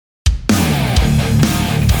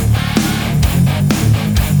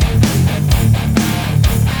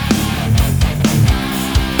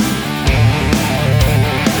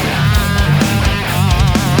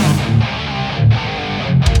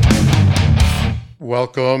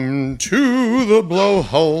Welcome to the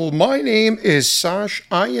Blowhole. My name is Sash.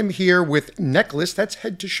 I am here with Neckless. That's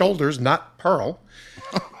head to shoulders, not Pearl.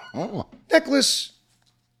 Oh. Neckless,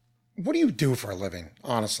 what do you do for a living,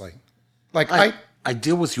 honestly? Like I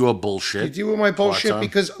deal with your bullshit. You deal with my bullshit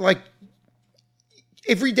because, like,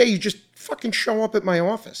 every day you just fucking show up at my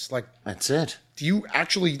office. Like, that's it. Do you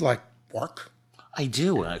actually, like, work? I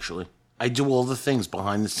do, actually. I do all the things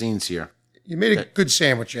behind the scenes here. You made a good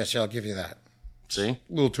sandwich yesterday, I'll give you that. See? A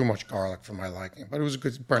little too much garlic for my liking, but it was a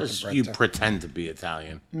good bread. You pretend to be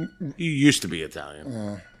Italian. You used to be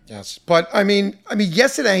Italian. Yes. But, I mean,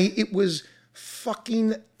 yesterday it was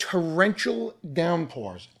fucking torrential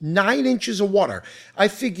downpours. 9 inches of water. I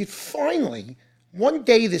figured, finally, one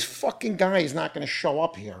day this fucking guy is not going to show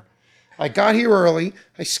up here. I got here early.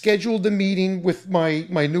 I scheduled a meeting with my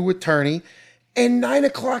new attorney. And 9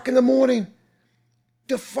 o'clock in the morning,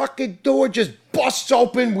 the fucking door just busts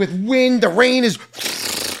open with wind. The rain is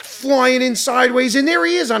flying in sideways. And there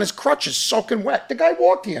he is on his crutches, soaking wet. The guy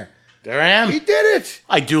walked here. There I am. He did it.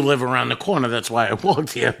 I do live around the corner. That's why I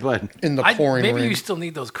walked here. But in the pouring rain. Maybe you still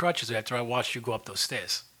need those crutches after I watched you go up those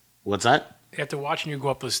stairs. What's that? After watching you go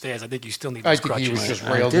up those stairs, I think you still need those crutches. I think he was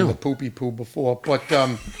just railed in the poopy poo before. But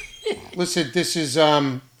listen, this is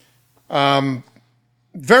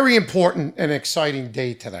very important and exciting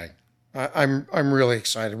day today. I'm really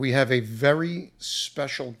excited. We have a very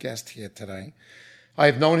special guest here today. I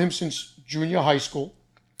have known him since junior high school.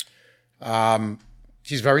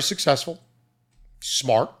 He's very successful,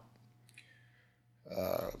 smart,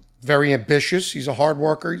 very ambitious. He's a hard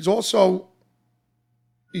worker. He's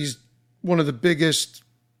one of the biggest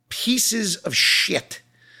pieces of shit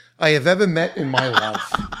I have ever met in my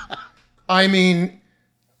life. I mean,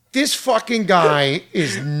 this fucking guy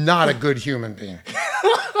is not a good human being.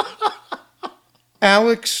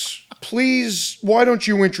 Alex, please, why don't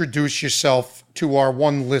you introduce yourself to our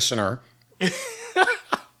one listener?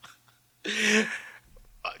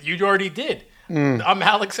 You already did. I'm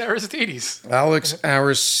Alex Aristides. Alex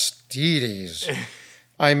Aristides.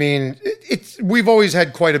 I mean, we've always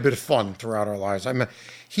had quite a bit of fun throughout our lives. I mean,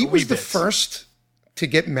 he was the first to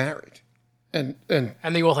get married. And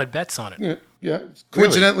they all had bets on it. Yeah.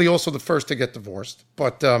 Coincidentally, also the first to get divorced.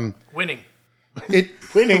 But winning.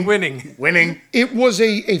 Winning. It was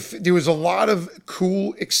there was a lot of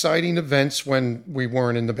cool, exciting events when we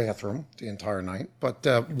weren't in the bathroom the entire night. But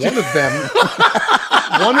one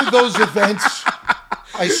of those events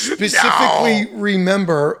I specifically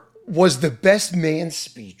remember was the best man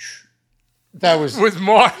speech. That was with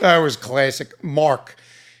Mark. That was classic. Mark,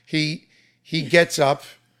 he gets up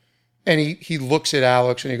and he looks at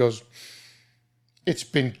Alex and he goes, "It's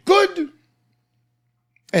been good."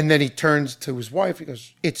 And then he turns to his wife. He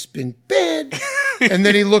goes, "It's been bad." And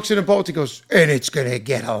then he looks at them both. He goes, "And it's going to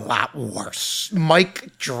get a lot worse."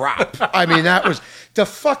 Mic drop. I mean, that was, the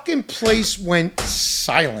fucking place went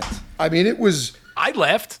silent. I mean, it was. I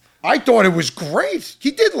laughed. I thought it was great.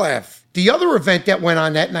 He did laugh. The other event that went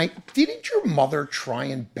on that night, didn't your mother try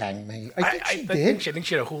and bang me? I think she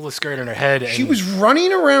had a hula skirt on her head. She was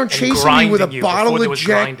running around chasing me with a bottle of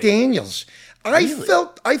Jack Daniels. Really?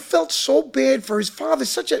 I felt so bad for his father.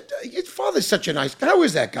 His father's such a nice guy. How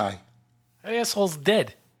is that guy? That asshole's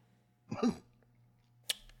dead. So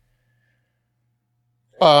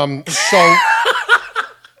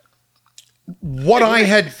what I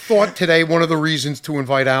had thought today, one of the reasons to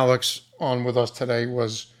invite Alex on with us today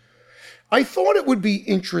was, I thought it would be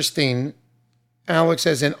interesting, Alex,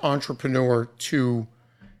 as an entrepreneur, to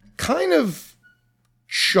kind of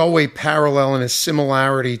show a parallel and a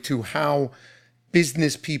similarity to how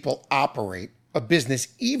business people operate a business,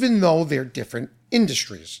 even though they're different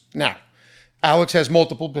industries. Now, Alex has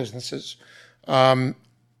multiple businesses. The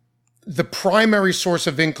primary source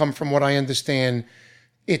of income, from what I understand,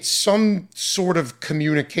 it's some sort of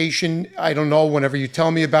communication. I don't know. Whenever you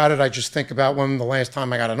tell me about it, I just think about when the last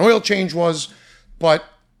time I got an oil change was. But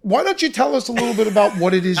why don't you tell us a little bit about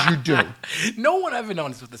what it is you do? No one ever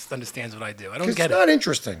understands what I do. I don't get it. It's not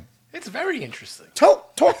interesting. It's very interesting.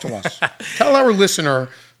 Talk to us. Tell our listener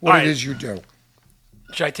what it is you do.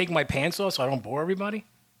 Should I take my pants off so I don't bore everybody?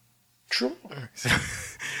 Sure.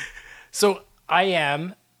 So I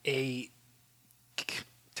am a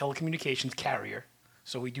telecommunications carrier.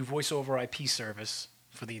 So we do voice over IP service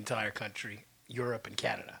for the entire country, Europe and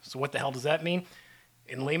Canada. So what the hell does that mean?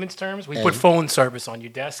 In layman's terms, we put phone service on your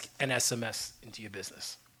desk and SMS into your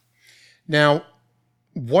business. Now,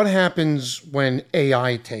 what happens when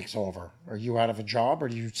AI takes over? Are you out of a job, or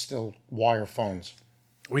do you still wire phones?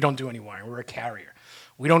 We don't do any wiring. We're a carrier.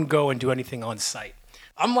 We don't go and do anything on site.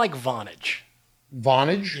 I'm like Vonage.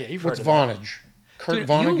 Vonage? Yeah, you've What's heard of Vonage? Kurt Dude,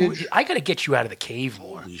 Vonnegut? I got to get you out of the cave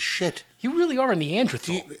more. Holy shit. You really are a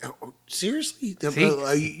Neanderthal. Seriously?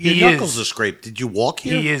 See? Your knuckles are scraped. Did you walk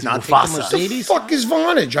here? He is Not Mufasa. take the The Mercedes? fuck is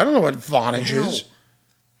Vonage? I don't know what Vonage is.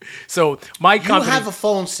 So my You company. have a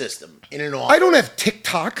phone system in an office. I don't have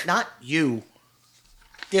TikTok. Not you.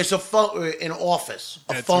 There's a phone, an office,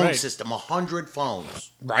 a That's phone right. system, 100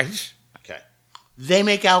 phones. Right. Okay. They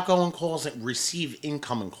make outgoing calls and receive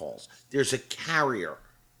incoming calls. There's a carrier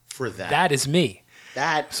for that. That is me.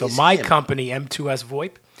 That So is my him. company, M2S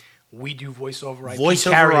VoIP, we do voice over IP Voice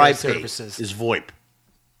over carrier IP services. is VoIP.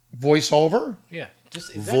 Voice over? Yeah.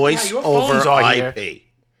 Just, is that Voice how your phones over are here? IP.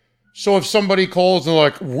 So if somebody calls and they're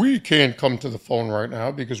like, we can't come to the phone right now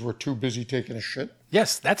because we're too busy taking a shit.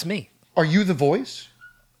 Yes, that's me. Are you the voice?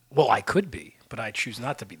 Well, I could be, but I choose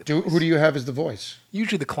not to be the voice. Who do you have as the voice?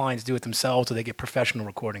 Usually the clients do it themselves or they get professional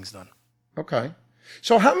recordings done. Okay.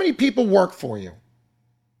 So how many people work for you?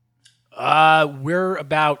 We're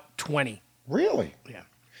about 20. Really? Yeah.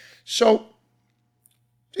 So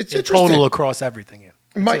it's In interesting. total across everything,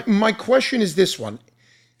 yeah. My question is this one.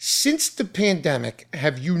 Since the pandemic,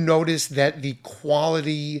 have you noticed that the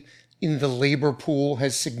quality in the labor pool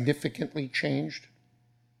has significantly changed?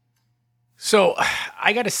 So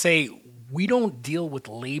I got to say, we don't deal with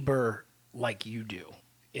labor like you do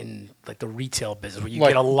in like the retail business where you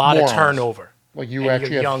Like get a lot morons. of turnover. Like you And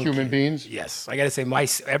actually you're have young human kids. beings? Yes. I got to say,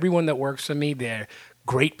 everyone that works for me, they're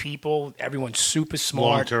great people. Everyone's super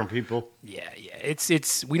smart. Long-term people. Yeah.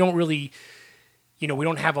 It's we don't really, we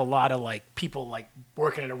don't have a lot of like people like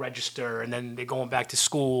working at a register and then they're going back to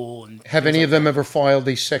school. And Have any of them ever filed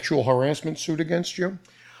a sexual harassment suit against you?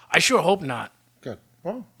 I sure hope not. Good.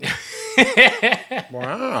 Wow.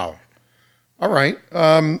 Wow. All right.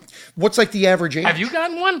 What's like the average age? Have you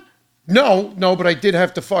gotten one? No, but I did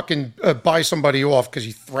have to fucking buy somebody off because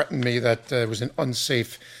he threatened me that it was an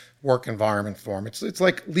unsafe work environment for him. It's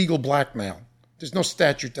like legal blackmail. There's no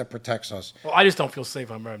statute that protects us. Well, I just don't feel safe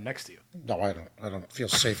when I'm right next to you. No, I don't. I don't feel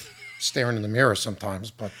safe staring in the mirror sometimes.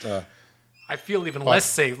 But I feel even less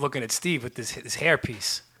safe looking at Steve with this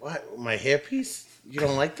hairpiece. What? My hairpiece? You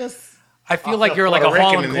don't like this? I feel like you're like a Puerto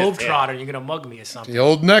Rican Harlem in this Globetrotter and you're going to mug me or something. the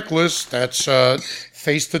old necklace, that's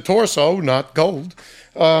face to torso, not gold.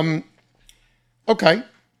 Okay.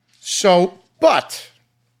 So, but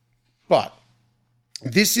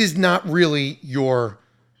this is not really your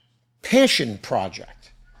passion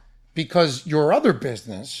project because your other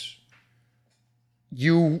business,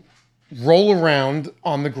 you roll around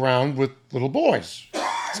on the ground with little boys,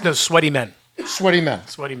 No, sweaty men. sweaty men,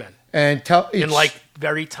 and In like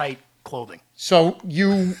very tight clothing. So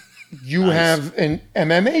you have an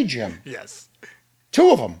MMA gym, Yes. 2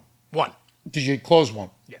 of them. One. Did you close one?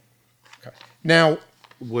 Yeah. Okay. Now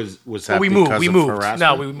Was that We because moved. We of moved. harassment?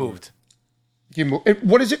 No, we moved.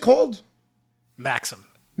 what is it called? Maxim.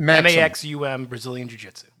 Maxim. MAXUM Brazilian Jiu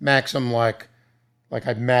Jitsu. Maxim, like I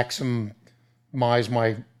maximize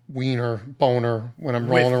my wiener boner when I'm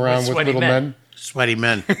rolling around with sweaty little men. Sweaty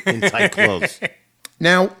men in tight clothes.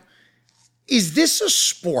 Now, is this a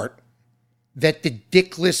sport that the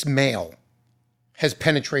dickless male has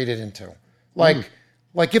penetrated into? Like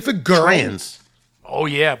if a girl Trans. Oh,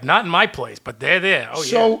 yeah. Not in my place, but they're there. Oh,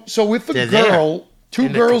 yeah. So if a They're girl, 2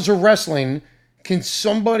 the- girls are wrestling, can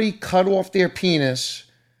somebody cut off their penis,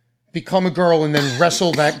 become a girl, and then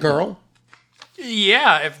wrestle that girl?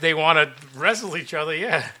 Yeah, if they want to wrestle each other,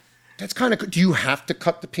 yeah. That's kind of. Do you have to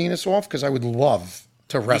cut the penis off? Because I would love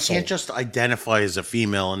to You wrestle. can't just identify as a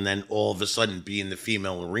female and then all of a sudden be in the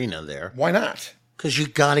female arena there. Why not? Because you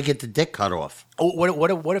got to get the dick cut off. Oh,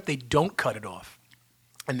 what if they don't cut it off?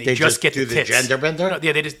 And They they just just get do the the tits? gender bender? No,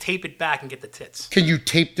 yeah, they just tape it back and get the tits. Can you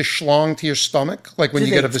tape the schlong to your stomach, like when Do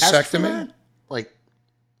you get a they test for vasectomy? that? Like,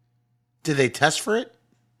 do they test for it?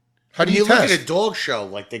 How do You you look test? at a dog show,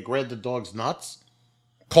 like they grab the dog's nuts.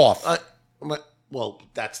 Cough. Well,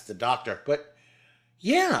 that's the doctor. But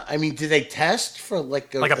yeah, I mean, do they test for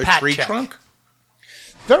like Like a a pat tree check. trunk?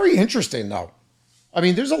 Very interesting, though. I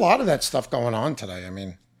mean, there's a lot of that stuff going on today. I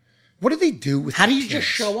mean, what do they do with? How do the you kids? just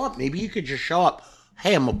show up? Maybe you could just show up.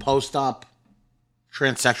 Hey, I'm a post-op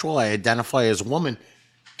transsexual. I identify as a woman.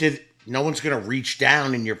 No one's gonna reach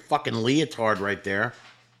down in your fucking leotard right there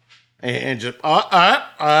and just I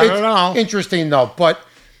don't know. Interesting though, but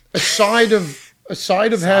aside of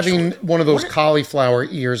having one of those cauliflower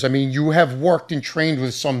ears, I mean, you have worked and trained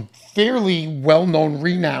with some fairly well-known,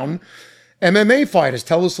 renowned MMA fighters.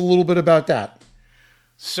 Tell us a little bit about that.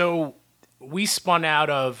 So we spun out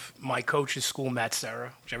of my coach's school, Matt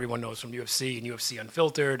Serra, which everyone knows from UFC and UFC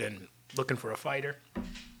Unfiltered and Looking for a Fighter.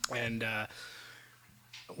 And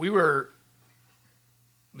we were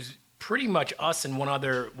pretty much us and one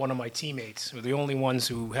of my teammates were the only ones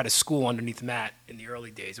who had a school underneath Matt in the early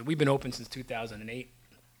days. And we've been open since 2008.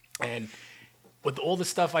 And with all the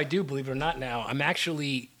stuff I do, believe it or not now, I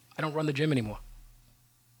don't run the gym anymore.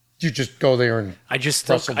 You just go there and I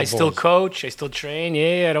still coach, I still train.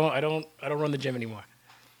 Yeah, I don't run the gym anymore.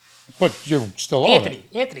 But you still own it.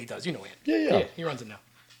 Anthony does, you know Anthony. Yeah. He runs it now.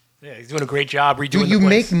 Yeah, he's doing a great job redoing Do you the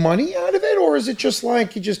place. make money out of it, or is it just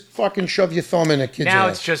like you just fucking shove your thumb in a kid's Now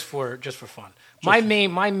ass? it's just for fun. My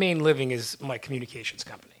main living is my communications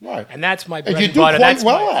company. Right. And that's my bread And you and do butter. quite That's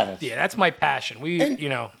well at it. Yeah, that's my passion.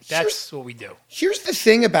 That's what we do. Here's the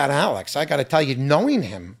thing about Alex. I got to tell you, knowing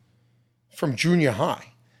him from junior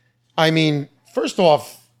high, I mean, first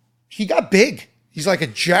off, he got big. He's like a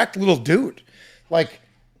jacked little dude. Like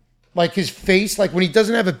his face, like when he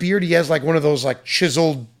doesn't have a beard, he has like one of those like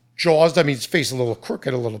chiseled jaws. I mean, his face a little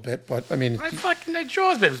crooked a little bit, but I mean, That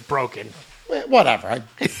jaw's been broken. whatever.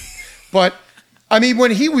 But I mean,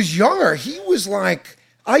 when he was younger, he was like,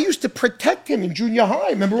 I used to protect him in junior high.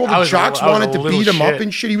 Remember all the jocks wanted to beat him up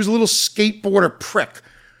and shit. He was a little skateboarder prick.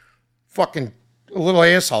 Fucking a little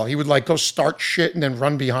asshole. He would like go start shit and then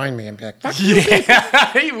run behind me and be like, fuck you.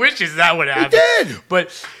 Yeah, he wishes that would happen. He did.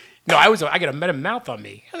 But no, I got a metal mouth on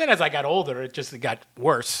me. And then as I got older, it just got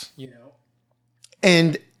worse, you know.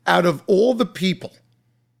 And out of all the people,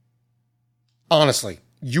 honestly,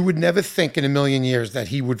 you would never think in a million years that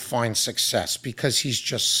he would find success because he's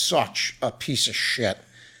just such a piece of shit.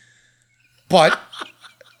 But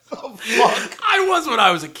I was when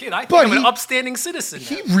I was a kid. I think I'm an upstanding citizen.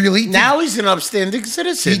 He really did. Now he's an upstanding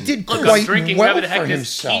citizen. He did Look, quite I'm drinking well whatever the heck for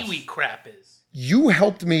this himself. kiwi crap is. You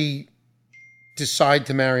helped me decide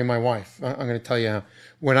to marry my wife. I'm going to tell you how.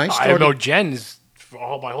 When I I started, know Jen's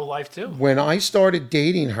for my whole life too. when I started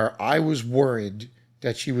dating her, I was worried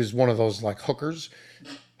that she was one of those like hookers.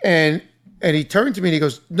 And he turned to me and he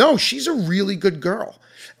goes, "No, she's a really good girl."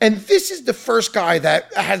 And this is the first guy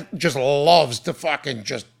that just loves to fucking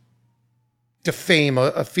just defame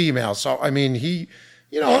a female. So I mean,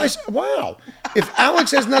 I said, wow. If Alex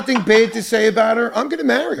has nothing bad to say about her, I'm going to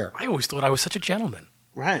marry her. I always thought I was such a gentleman.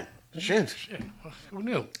 Right. Shit. Who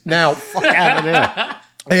knew? Now, Fuck out of there.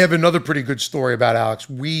 I have another pretty good story about Alex.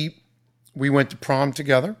 We went to prom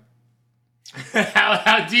together.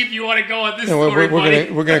 How deep you want to go on this And story,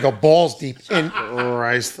 buddy? we're gonna go balls deep. And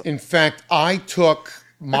Christ. in fact, I took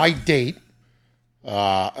my date,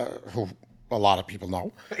 who a lot of people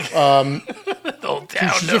know. The whole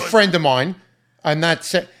town She's a knows. friend of mine, and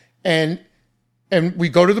that's it. And we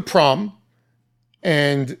go to the prom,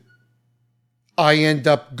 and I end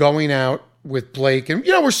up going out with Blake, and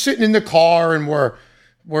we're sitting in the car, and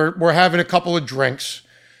we're having a couple of drinks,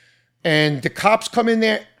 and the cops come in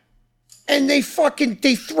there. And they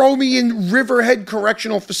throw me in Riverhead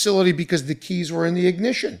Correctional Facility because the keys were in the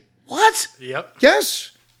ignition. What? Yep.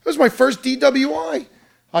 Yes, it was my first DWI.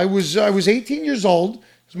 I was 18 years old. It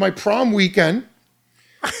was my prom weekend.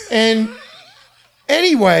 And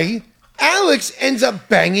anyway, Alex ends up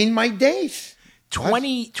banging my date.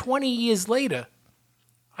 20 years later,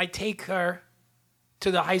 I take her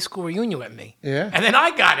to the high school reunion with me. Yeah. And then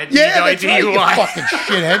I got it. Yeah, that's right, you DUI. fucking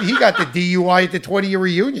shithead. He got the DUI at the 20-year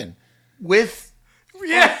reunion. With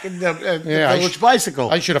Yeah. the Yeah, village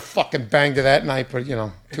bicycle. I should have fucking banged her that night, but too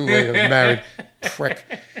late. I was married, prick.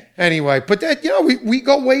 Anyway, but that we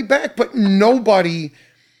go way back, but nobody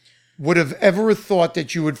would have ever thought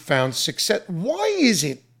that you had found success. Why is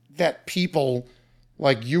it that people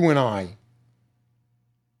like you and I,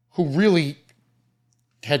 who really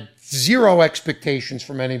had zero expectations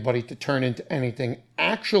from anybody to turn into anything,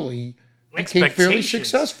 actually became fairly Expectations.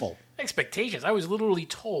 successful? Expectations. I was literally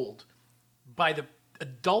told by the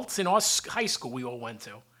adults in our high school we all went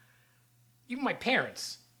to, even my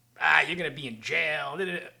parents, you're going to be in jail.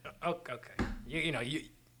 Okay.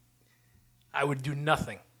 I would do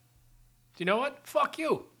nothing. You know what? Fuck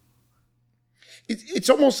you. It's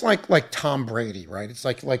almost like Tom Brady, right? It's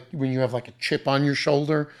like when you have like a chip on your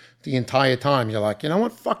shoulder the entire time. You're like, you know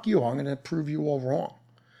what? Fuck you. I'm going to prove you all wrong.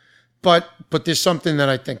 But there's something that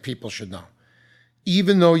I think people should know.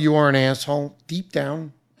 Even though you are an asshole, deep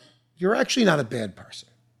down, you're actually not a bad person.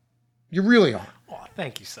 You really are. Oh,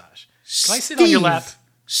 thank you, Sash. Can I sit on your lap?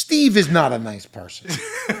 Steve is not a nice person.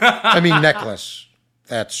 I mean, Neckless.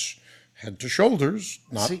 That's head to shoulders,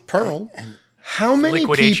 not Pearl. How many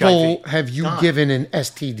Liquid people HIV. have you given an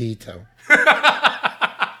STD to?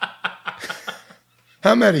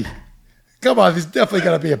 How many? Come on, there's definitely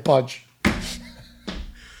got to be a bunch.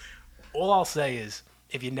 All I'll say is,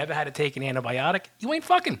 if you never had to take an antibiotic, you ain't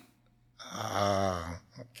fucking.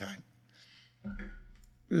 Okay.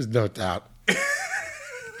 There's no doubt.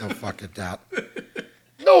 No fucking doubt.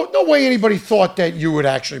 No no way anybody thought that you would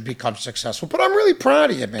actually become successful. But I'm really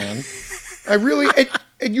proud of you, man. I really,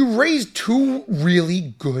 and you raised two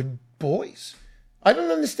really good boys. I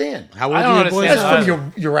don't understand. How old I don't are your boys? understand.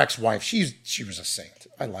 That's from your ex-wife. She was a saint.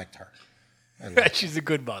 I liked her. She's a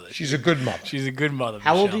good mother. She's a good mother. She's a good mother.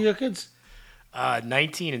 How old are Michelle. your kids?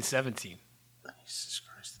 19 and 17. Jesus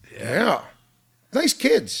Christ. Yeah. Nice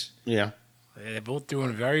kids. Yeah. They're both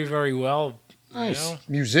doing very, very well. Nice. You know?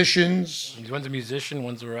 Musicians. One's a musician,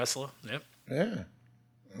 one's a wrestler. Yep. Yeah.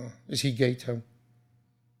 Oh, is he gay too?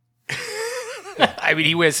 I mean,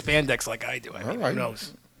 he wears spandex like I do. I mean, right. who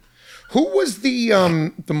knows? Who was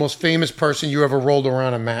the most famous person you ever rolled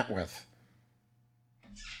around a mat with?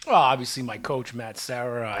 Well, obviously my coach, Matt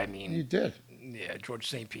Serra. I mean, You did. yeah, George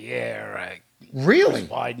St. Pierre, Really?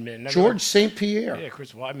 Chris Weidman. George St. Pierre. Yeah,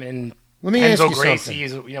 Chris Weidman. Let me ask Renzo you Gracie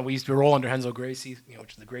something. is, we used to roll under Renzo Gracie,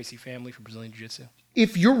 which is the Gracie family for Brazilian Jiu-Jitsu.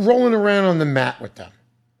 If you're rolling around on the mat with them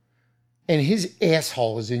and his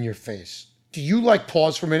asshole is in your face, do you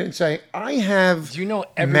pause for a minute and say, I have Do you know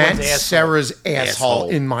everyone's Matt asshole? Serra's asshole Asshole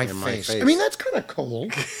in my in my face? face. I mean, that's kind of cool.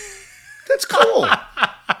 That's cool.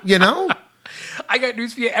 You know? I got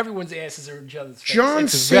news for you. Everyone's asses are in each other's face. John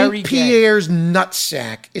It's very St. gay. Pierre's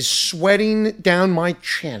nutsack is sweating down my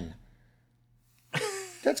chin.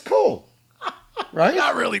 That's cool. Right?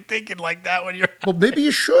 Not really thinking like that when you're. Well, maybe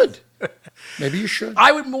you should. Maybe you should.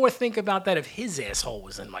 I would more think about that if his asshole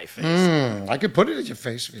was in my face. I could put it at your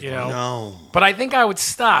face if you You want. know? No. But I think I would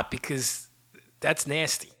stop because that's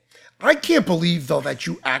nasty. I can't believe, though, that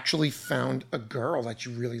you actually found a girl that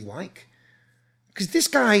you really like. Because this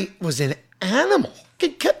guy was an animal. He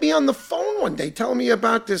kept me on the phone one day telling me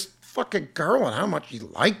about this fucking girl and how much he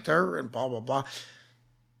liked her and blah, blah, blah.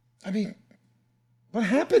 I mean, what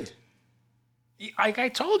happened? Like I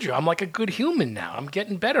told you, I'm like a good human now. I'm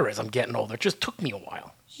getting better as I'm getting older. It just took me a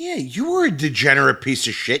while. Yeah, you were a degenerate piece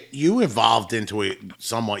of shit. You evolved into a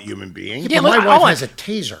somewhat human being. Yeah, But my look, wife all has a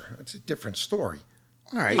taser. It's a different story.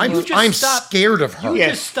 All right. I'm, You just I'm stop- scared of her. You Yeah,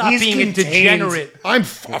 just stop he's being a contained. degenerate. I'm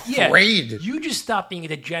Yeah, afraid. you just stop being a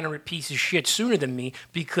degenerate piece of shit sooner than me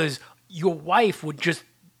because your wife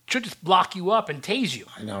should just block you up and tase you.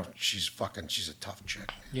 I know. She's a tough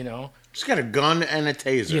chick. You know? She's got a gun and a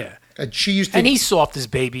taser. Yeah. And she used to. And he's soft as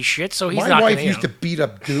baby shit, so he's my not wife gonna, used to beat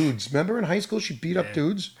up dudes. Remember in high school she beat up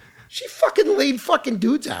dudes? She fucking laid fucking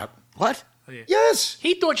dudes out. What? Yes.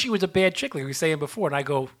 He thought she was a bad chick, like we were saying before, and I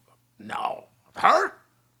go, no. Her?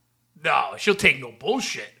 No, she'll take no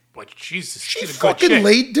bullshit. But she's She a good fucking chick.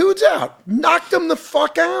 laid dudes out. Knocked them the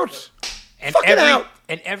fuck out. And fucking out.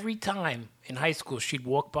 And every time in high school she'd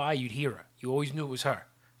walk by, you'd hear her. You always knew it was her.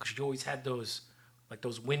 Because she always had those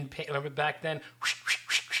wind pants. Remember back then?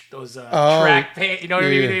 Those track pants. You know what I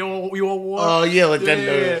mean? yeah. We all wore. Oh, yeah, like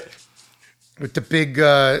them. With the big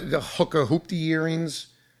the hooker hoopty earrings.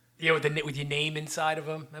 Yeah, with your name inside of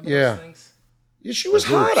them. Remember Yeah. those things? Yeah, she was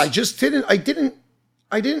hot. I just didn't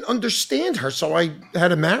understand her, so I had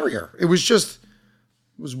to marry her. It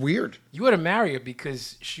was weird. You had to marry her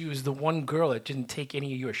because she was the one girl that didn't take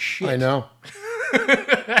any of your shit. I know.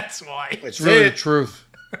 That's why. It's really the truth.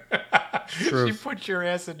 She Truth. put your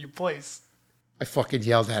ass in your place. I fucking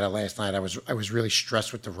yelled at her last night. I was really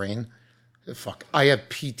stressed with the rain. Fuck. I have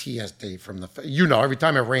PTSD from every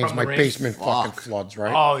time it rains, From my the rain? basement fucking floods,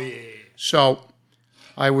 right? Oh yeah. So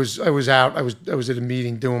I was out. I was at a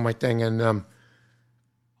meeting doing my thing, and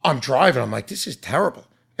I'm driving. I'm like, this is terrible.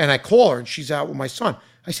 And I call her, and she's out with my son.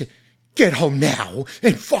 I said, get home now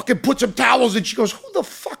and fucking put some towels. And she goes, who the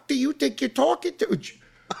fuck do you think you're talking to?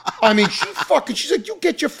 I mean, she's like, you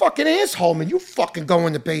get your fucking ass home and you fucking go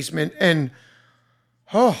in the basement. And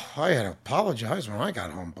I had to apologize when I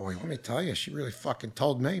got home, boy. Let me tell you, she really fucking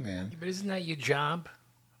told me, man. But isn't that your job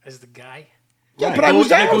as the guy? Yeah, but I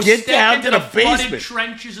was out. Get Step down into to the flooded basement.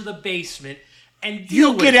 trenches of the basement and deal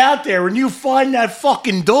You with get it. out there and you find that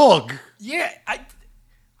fucking dog. Yeah,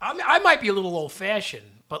 I might be a little old fashioned,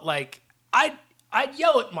 but I'd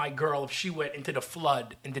yell at my girl if she went into the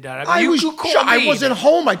flood and did that. I I wasn't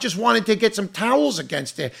home. I just wanted to get some towels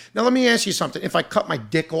against it. Now, let me ask you something. If I cut my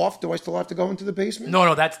dick off, do I still have to go into the basement?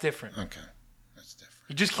 No, that's different. Okay. That's different.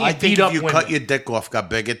 You just I can't think beat up if you women. cut your dick off, got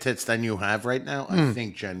bigger tits than you have right now, I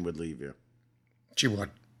think Jen would leave you. She would.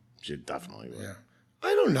 She definitely would. Yeah. I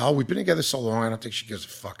don't know. We've been together so long, I don't think she gives a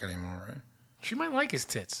fuck anymore, right? She might like his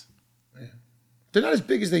tits. They're not as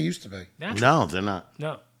big as they used to be. Naturally. No, they're not.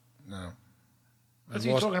 No. No. That's what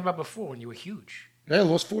you were talking about before when you were huge. Yeah, I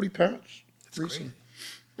lost 40 pounds. That's crazy.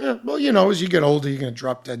 Yeah, well, as you get older, you're going to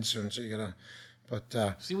drop dead soon, so you got to,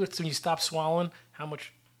 but, See what's when you stop swallowing, how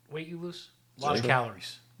much weight you lose? A lot of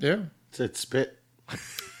calories. yeah. It's spit.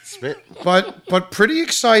 Spit. But pretty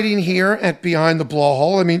exciting here at Behind the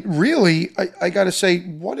Blowhole. I mean, really, I got to say,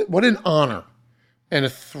 what an honor and a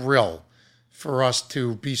thrill for us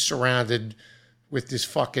to be surrounded with this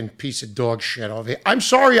fucking piece of dog shit over here. I'm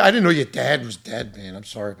sorry, I didn't know your dad was dead, man. I'm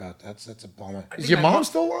sorry about that. That's a bummer. Is your mom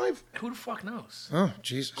still alive? Who the fuck knows? Oh,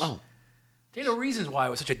 Jesus. Oh. There are no reasons why I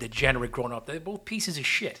was such a degenerate growing up. They're both pieces of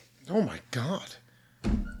shit. Oh, my God.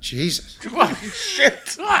 Jesus.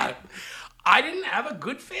 Shit. I didn't have a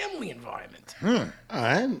good family environment.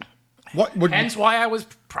 Hence why I was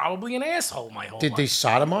probably an asshole my whole life. Did they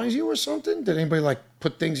sodomize you or something? Did anybody, like,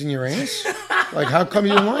 put things in your ass? Like, how come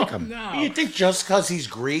you didn't like him? No. You think just because he's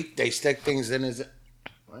Greek, they stick things in his...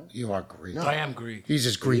 You are Greek. I am Greek. He's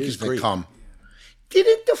as Greek as they Greek. come.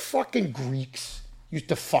 Didn't the fucking Greeks used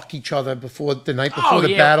to fuck each other the night before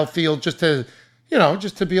the battlefield just to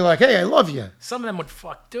be like, hey, I love you? Some of them would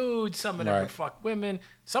fuck dudes. Some of them would fuck women.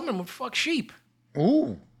 Some of them would fuck sheep.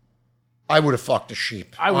 Ooh. I would have fucked a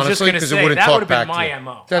sheep. I was honestly, just going to say, that would have been my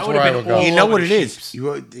MO. That's where I would go. You know what it is?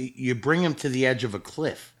 You bring them to the edge of a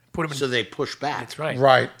cliff, so they push back. That's right.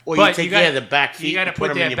 Right. Or you take the back feet. You got to and put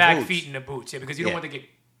them their in your back boots. feet in the boots, because you don't want to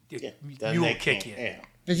get Then mule they kick can't- you. Yeah.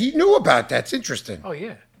 He knew about that. It's interesting. Oh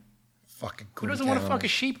yeah. Fucking Who doesn't want to fuck a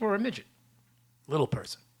sheep or a midget? Little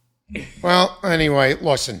person. Well, anyway,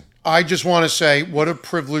 listen. I just want to say what a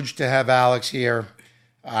privilege to have Alex here.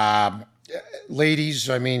 Ladies,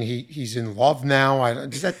 I mean, he's in love now.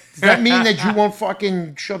 Does that mean that you won't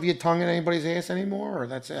fucking shove your tongue in anybody's ass anymore, or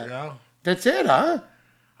that's it? No. That's it, huh?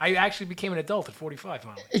 I actually became an adult at 45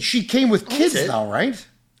 finally. And she came with kids, though, right?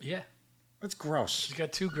 Yeah. That's gross. She's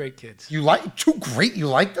got 2 great kids. You like too great? You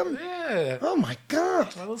like them? Yeah. Oh my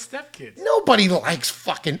God. My little stepkids. Nobody likes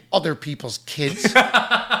fucking other people's kids.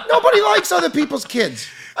 Nobody likes other people's kids.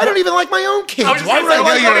 I don't even like my own kids. I was just Why gonna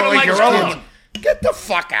would I say, like you don't other like people's your kids? own. Get the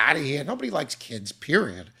fuck out of here. Nobody likes kids,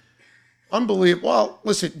 period. Unbelievable. Well,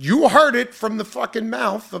 listen, you heard it from the fucking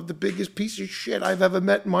mouth of the biggest piece of shit I've ever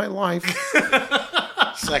met in my life.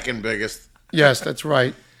 Second biggest. Yes, that's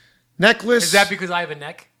right. Necklace. Is that because I have a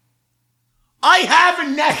neck? I have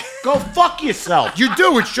a neck. Go fuck yourself. You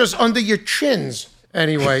do. It's just under your chins.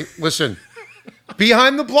 Anyway, listen.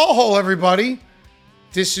 Behind the Blowhole, everybody.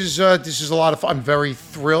 This is a lot of fun. I'm very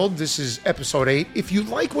thrilled. This is episode 8. If you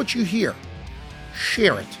like what you hear,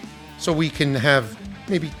 share it so we can have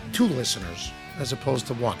maybe 2 listeners as opposed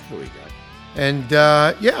to 1. Here we go. And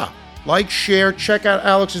like, share, check out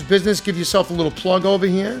Alex's business. Give yourself a little plug over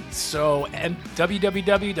here. So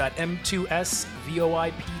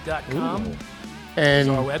www.m2svoip.com is And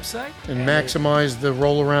our website. and maximize the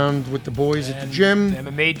roll around with the boys at the gym. The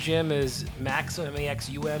MMA gym is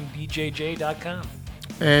maxumbjj.com.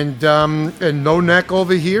 And no neck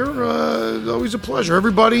over here. Always a pleasure.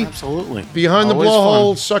 Everybody, Absolutely. behind the Always blowhole,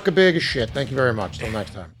 fun. suck a bag of shit. Thank you very much. Till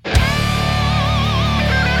next time.